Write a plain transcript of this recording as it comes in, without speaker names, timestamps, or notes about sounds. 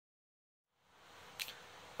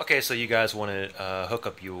Okay, so you guys want to hook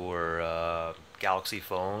up your Galaxy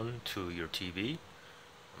phone to your TV.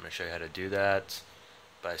 I'm going to show you how to do that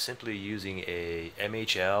by simply using a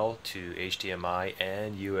MHL to HDMI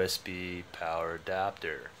and USB power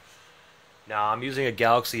adapter. Now I'm using a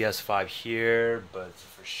Galaxy S5 here, but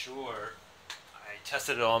for sure I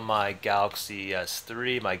tested it on my Galaxy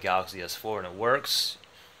S3, my Galaxy S4, and it works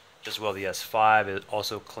as well. The S5, it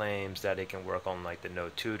also claims that it can work on like the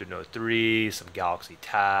Note 2 to Note 3, some Galaxy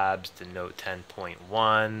Tabs, the Note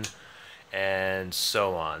 10.1, and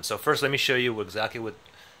so on. So first let me show you exactly what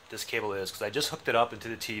this cable is, because I just hooked it up into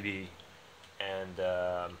the TV, and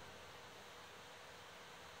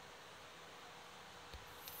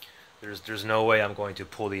there's no way I'm going to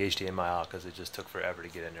pull the HDMI out because it just took forever to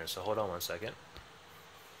get in there. So hold on one second.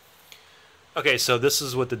 Okay, so this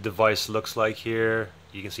is what the device looks like here.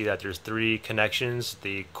 You can see that there's 3 connections.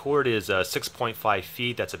 The cord is 6.5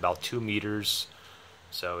 feet. That's about 2 meters.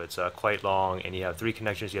 So it's quite long. And you have 3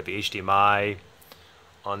 connections. You have the HDMI.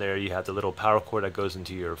 On there you have the little power cord that goes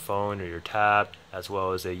into your phone or your tab, as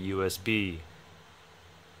well as a USB.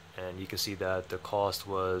 And you can see that the cost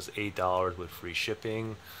was $8 with free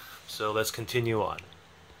shipping. So let's continue on.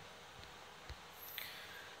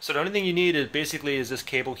 So the only thing you need is basically this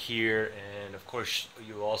cable here, and of course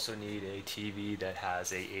you also need a TV that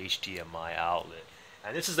has a HDMI outlet.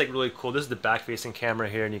 And this is like really cool. This is the back-facing camera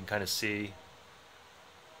here, and you can kind of see.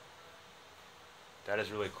 That is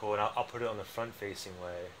really cool, and I'll put it on the front-facing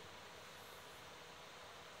way.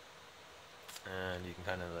 And you can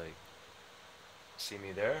kind of like see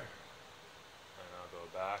me there. And I'll go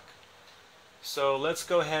back. So let's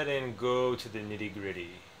go ahead and go to the nitty-gritty.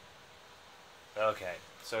 Okay.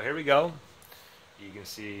 So here we go. You can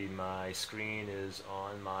see my screen is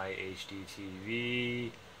on my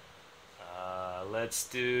HDTV.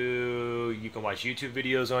 You can watch YouTube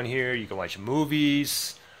videos on here. You can watch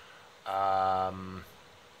movies. You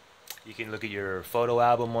can look at your photo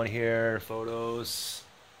album on here, photos.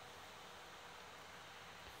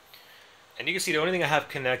 And you can see the only thing I have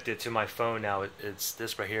connected to my phone now it's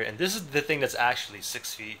this right here. And this is the thing that's actually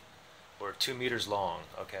 6 feet or 2 meters long.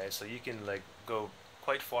 Okay, so you can like go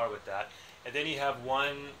quite far with that. And then you have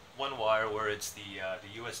one wire where it's the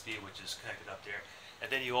USB, which is connected up there. And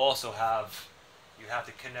then you also have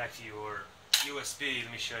to connect your USB.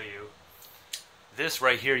 Let me show you. This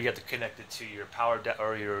right here, you have to connect it to your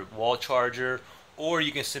or your wall charger, or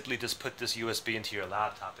you can simply just put this USB into your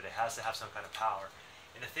laptop, but it has to have some kind of power.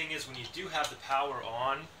 And the thing is, when you do have the power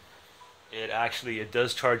on, it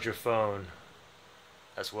does charge your phone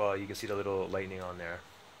as well. You can see the little lightning on there.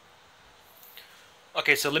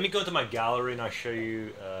 Okay, so let me go to my gallery and I'll show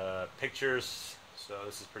you pictures. So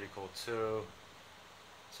this is pretty cool too.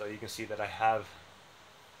 So you can see that I have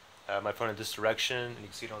my phone in this direction, and you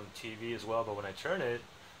can see it on the TV as well. But when I turn it,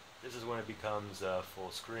 this is when it becomes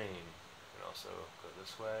full screen. You can also go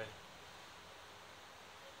this way.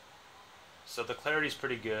 So the clarity is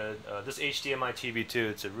pretty good. This HDMI TV too,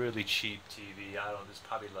 it's a really cheap TV. It's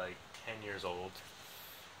probably like 10 years old.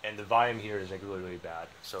 And the volume here is like really bad.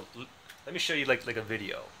 So let me show you like a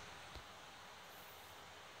video.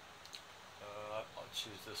 I'll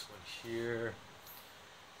choose this one here,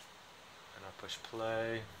 and I'll push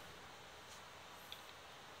play.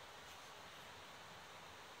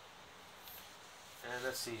 And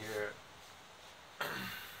let's see here.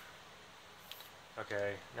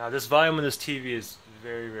 Okay, now this volume on this TV is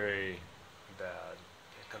very bad.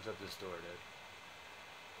 It comes up distorted.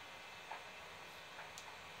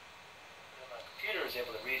 Computer is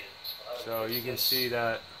able to read it. So you can see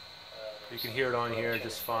that you can hear it on here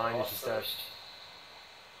just fine. It's just that.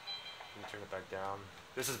 Let me turn it back down.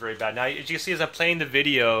 This is very bad. Now, as you can see, as I'm playing the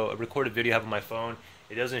video, a recorded video I have on my phone,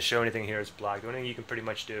 it doesn't show anything here. It's black. The only thing you can pretty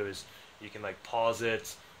much do is you can like pause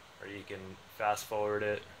it, or you can fast forward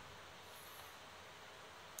it.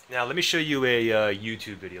 Now, let me show you a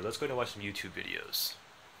YouTube video. Let's go ahead and watch some YouTube videos.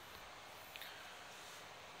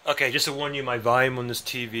 Okay, just to warn you, my volume on this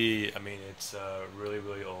TV, I mean, it's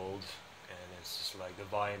really old, and it's just like the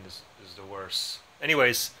volume is the worst.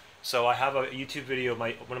 Anyways, so I have a YouTube video,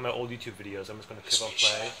 one of my old YouTube videos. I'm just going to click on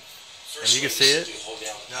play, and you can see it.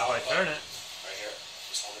 Now if I turn it, right here,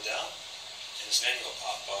 just hold it down, and this menu will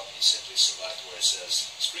pop up, and you simply select where it says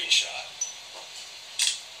screenshot,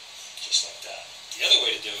 just like that. The other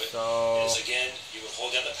way to do it is, again, you would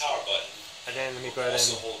hold down the power button, and then let me go ahead and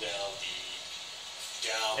also hold down the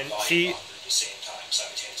and see, at the same time,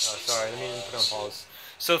 simultaneously. Oh, sorry, let me put on pause.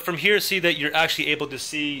 So from here, see that you're actually able to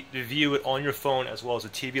view it on your phone as well as the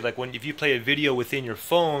TV. Like if you play a video within your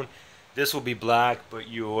phone, this will be black, but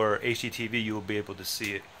your HDTV, you will be able to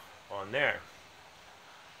see it on there.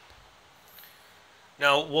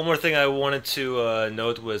 Now, one more thing I wanted to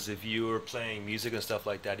note was if you were playing music and stuff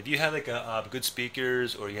like that, if you had like good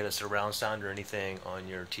speakers or you had a surround sound or anything on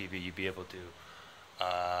your TV, you'd be able to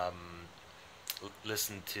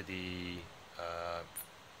listen to the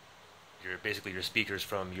basically your speakers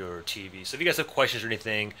from your TV. So if you guys have questions or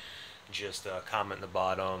anything, just comment in the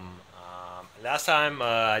bottom. Last time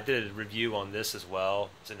I did a review on this as well.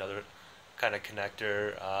 It's another kind of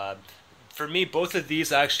connector. For me, both of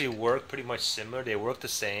these actually work pretty much similar. They work the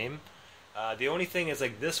same. The only thing is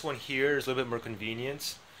like this one here is a little bit more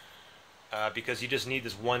convenient because you just need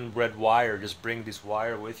this one red wire. Just bring this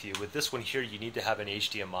wire with you. With this one here, you need to have an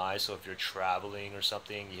HDMI. So if you're traveling or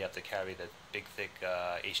something, you have to carry that big, thick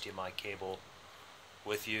HDMI cable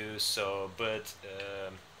with you. So, but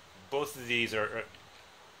both of these are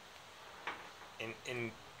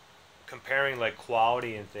in comparing like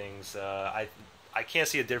quality and things. I can't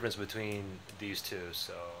see a difference between these two.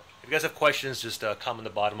 So if you guys have questions, just comment in the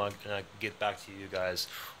bottom and I'll get back to you guys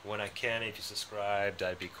when I can. If you subscribe,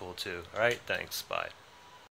 that'd be cool too. Alright, thanks. Bye.